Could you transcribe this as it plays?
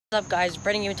What's up, guys?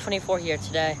 Brandon Game 24 here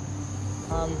today.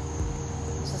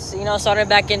 Started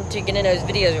back into getting those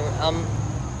videos.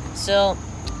 So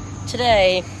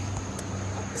today,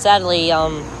 sadly,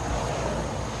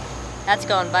 that's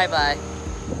gone bye-bye.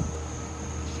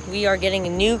 We are getting a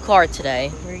new car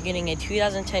today. We're getting a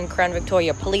 2010 Crown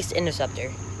Victoria Police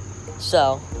Interceptor.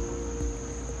 So,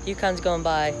 Yukon's going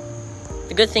by.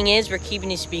 The good thing is we're keeping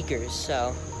these speakers.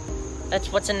 So that's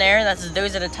what's in there.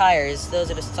 Those are the tires. Those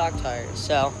are the stock tires.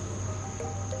 So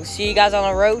we'll see you guys on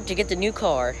the road to get the new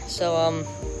car. So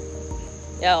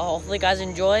yeah, hopefully you guys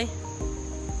enjoy.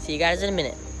 See you guys in a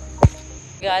minute.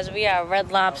 Guys, we are at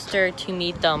Red Lobster to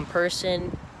meet the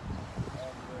person.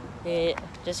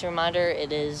 Just a reminder,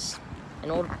 it is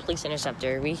an old police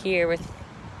interceptor. We here with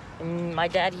my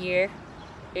dad here.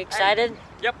 You excited?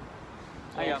 Yep.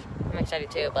 I am. I'm excited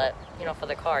too, but for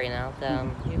the car, the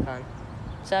Yukon.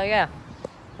 So yeah,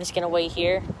 I'm just gonna wait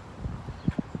here.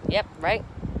 Yep, right?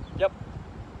 Yep.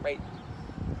 Right.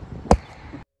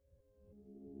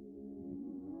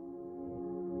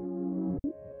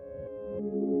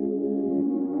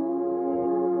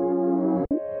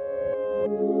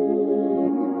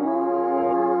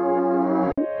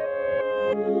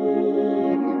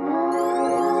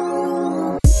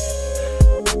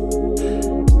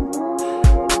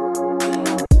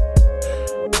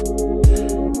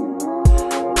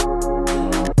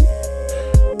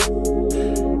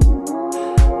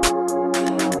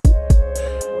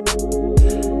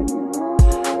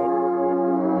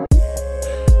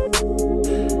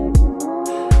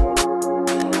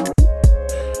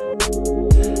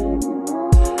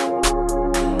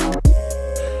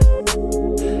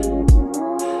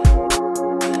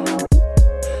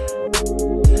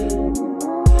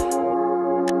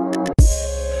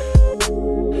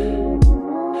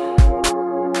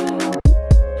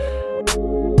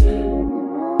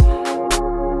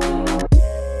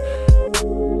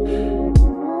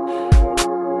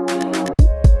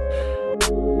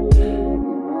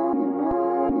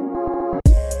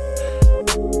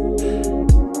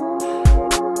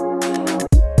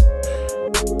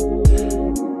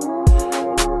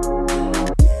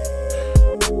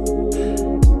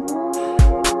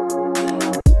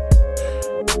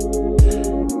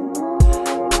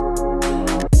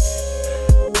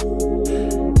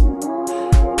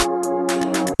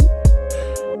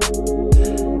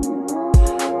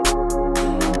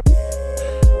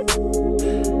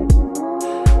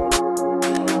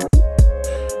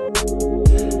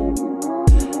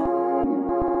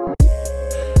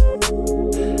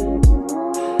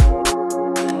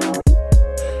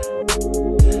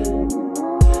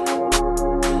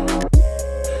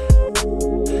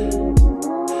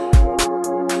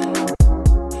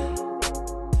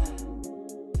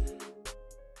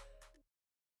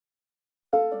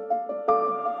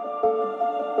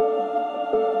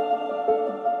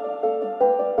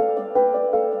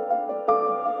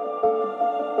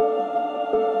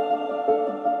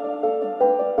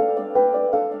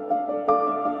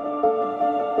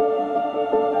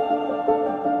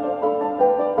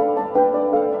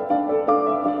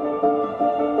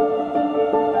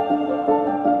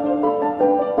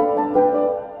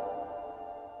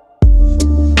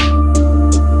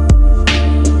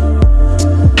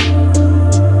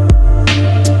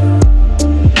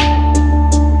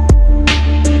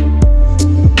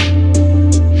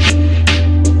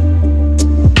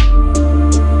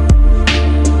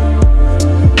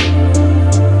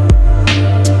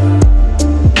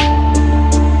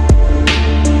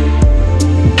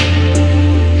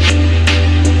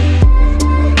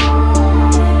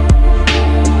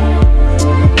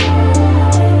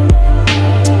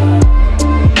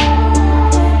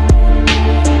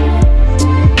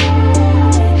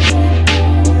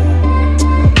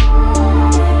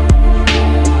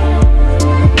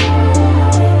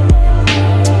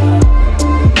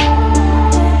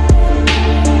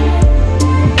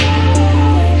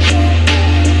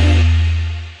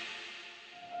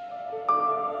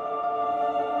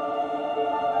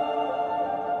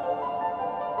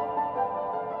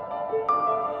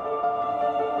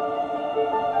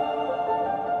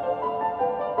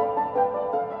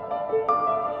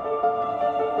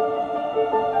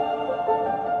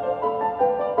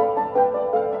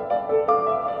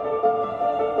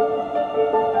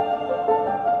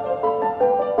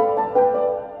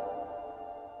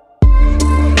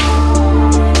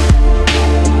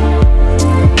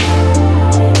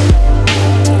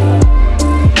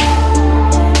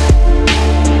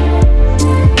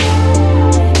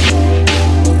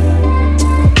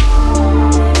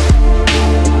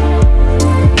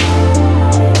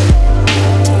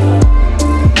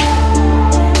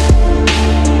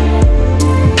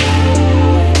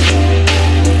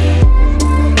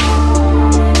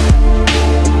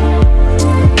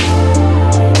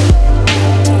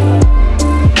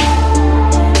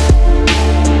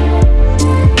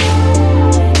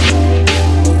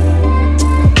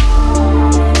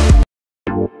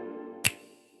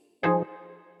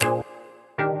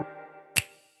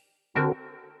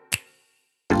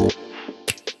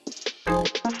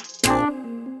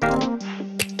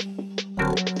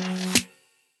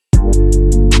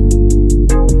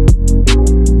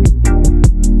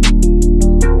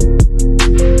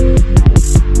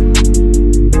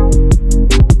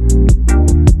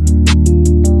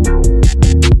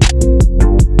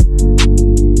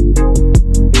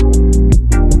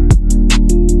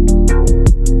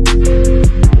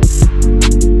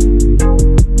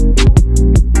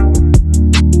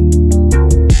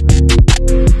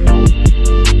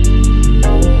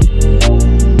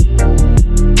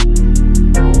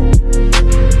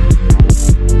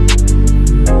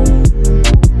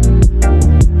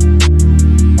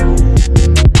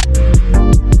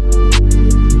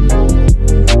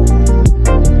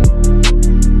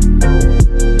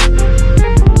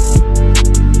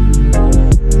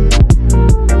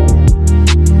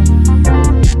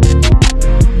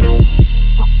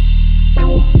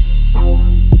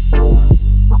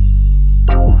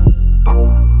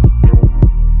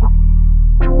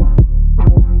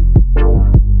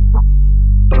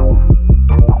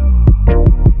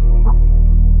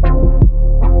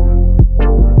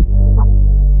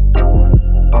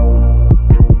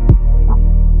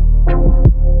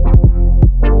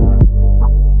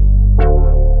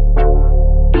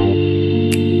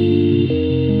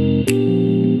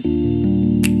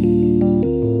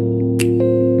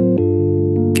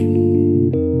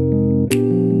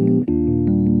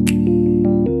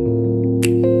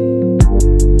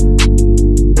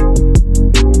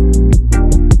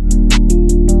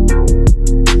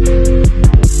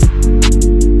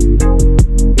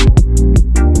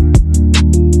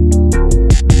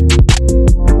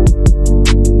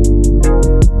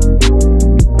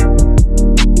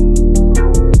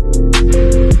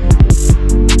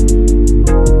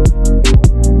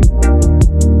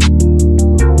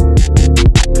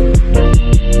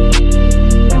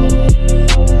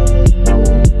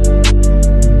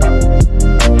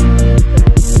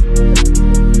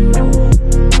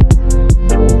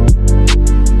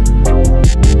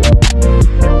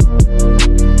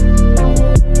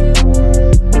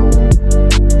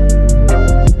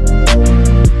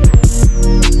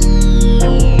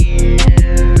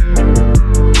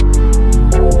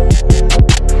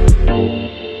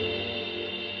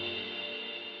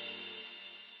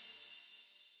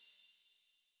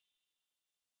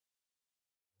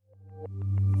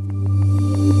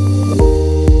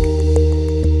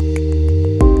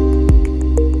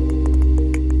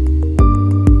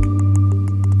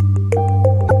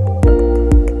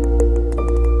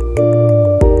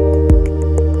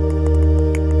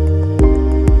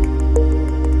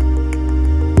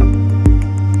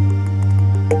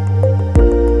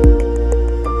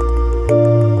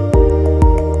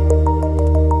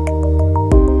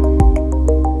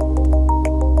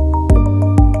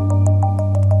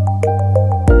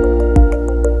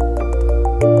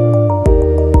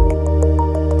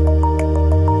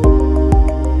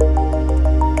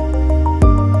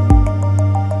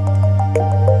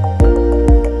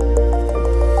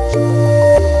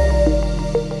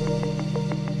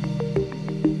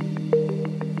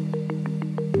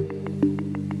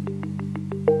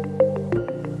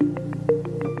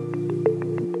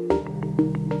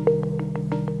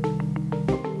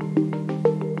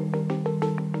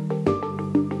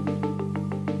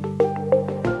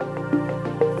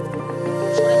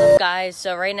 guys,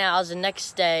 so right now is the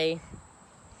next day.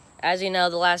 As you know,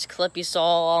 the last clip you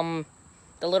saw,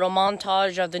 the little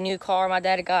montage of the new car my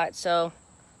dad got. So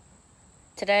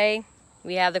today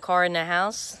we have the car in the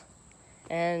house,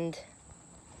 and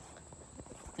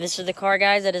this is the car,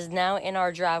 guys, that is now in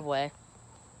our driveway.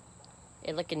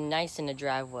 It's looking nice in the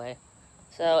driveway.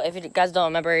 So if you guys don't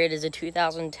remember, it is a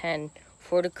 2010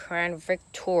 Ford Crown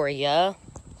Victoria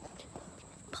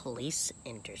Police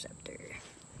Interceptor.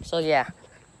 So yeah,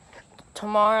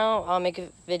 tomorrow I'll make a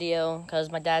video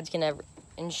because my dad's gonna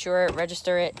insure it,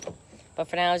 register it. But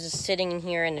for now, it's just sitting in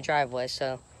here in the driveway.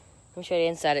 So let me show you the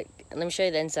inside. Let me show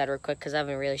you the inside real quick because I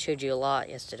haven't really showed you a lot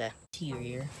yesterday.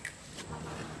 Here.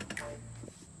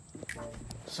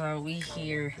 So we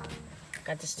here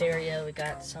got the stereo. We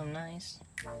got some nice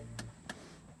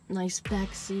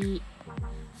back seat.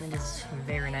 And it's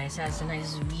very nice. It has a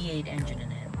nice V8 engine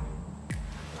in it.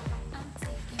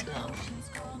 Oh.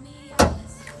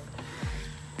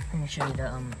 Let me show you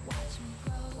the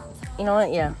you know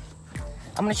what? Yeah,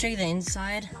 I'm gonna show you the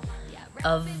inside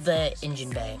of the engine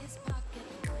bay.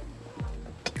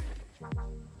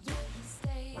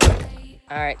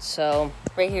 All right, so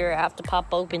right here I have to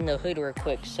pop open the hood real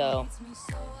quick. So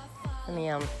let me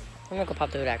go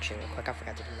pop the hood actually real quick. I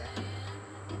forgot to do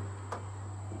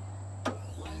that.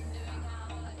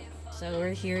 So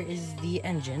right here is the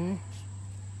engine.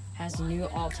 Has a new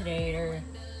alternator,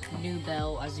 new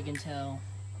belt, as you can tell,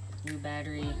 new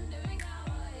battery.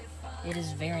 It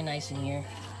is very nice in here.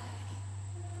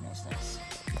 That's nice.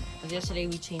 But yesterday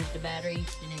we changed the battery.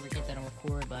 Didn't ever get that on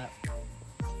record, but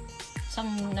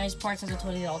some nice parts, as I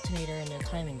told you, the alternator and the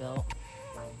timing belt.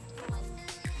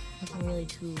 Nothing really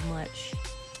too much.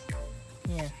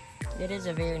 Yeah, it is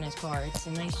a very nice car. It's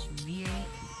a nice V8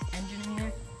 engine in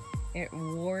here. It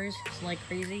roars like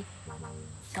crazy.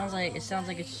 It sounds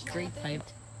like it's straight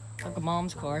piped, like a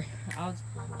mom's car.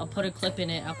 I'll put a clip in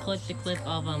it. I'll clip the clip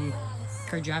of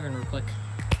her driving real quick.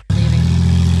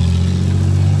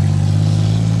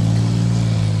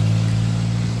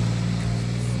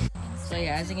 So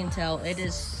yeah, as you can tell, it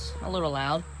is a little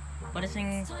loud, but this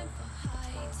thing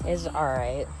is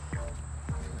alright.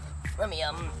 Let me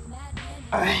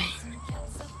alright.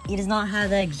 It does not have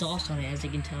the exhaust on it, as you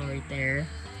can tell right there.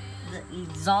 The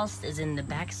exhaust is in the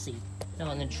back seat. No,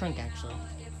 in the trunk, actually.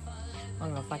 I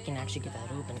don't know if I can actually get that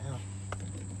open now.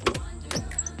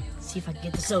 Let's see if I can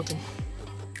get this open.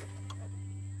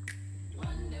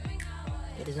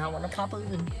 It does not want to pop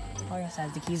open. Oh, yes, it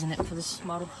has the keys in it for this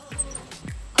model.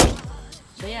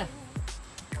 So, yeah.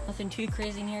 Nothing too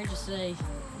crazy in here. Just a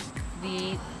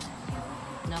V8.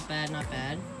 Not bad, not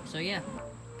bad. So, yeah.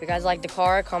 If you guys like the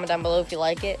car, comment down below if you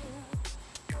like it.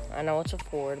 I know it's a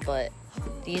Ford, but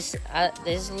this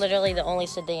is literally the only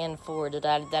sedan Ford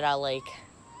that I like.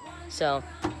 So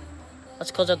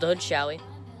let's close out the hood, shall we?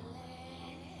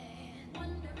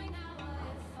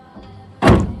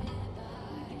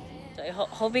 So I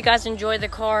hope you guys enjoyed the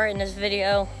car in this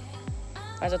video.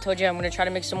 As I told you, I'm going to try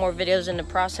to make some more videos in the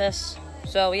process.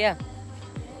 So yeah,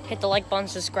 hit the like button,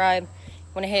 subscribe.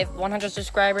 When I hit 100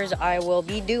 subscribers, I will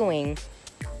be doing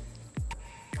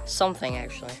something,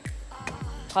 actually.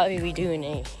 Probably be doing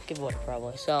a giveaway,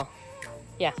 probably. So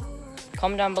yeah,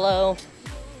 comment down below,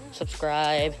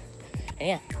 subscribe, and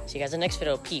yeah, see you guys in the next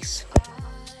video. Peace.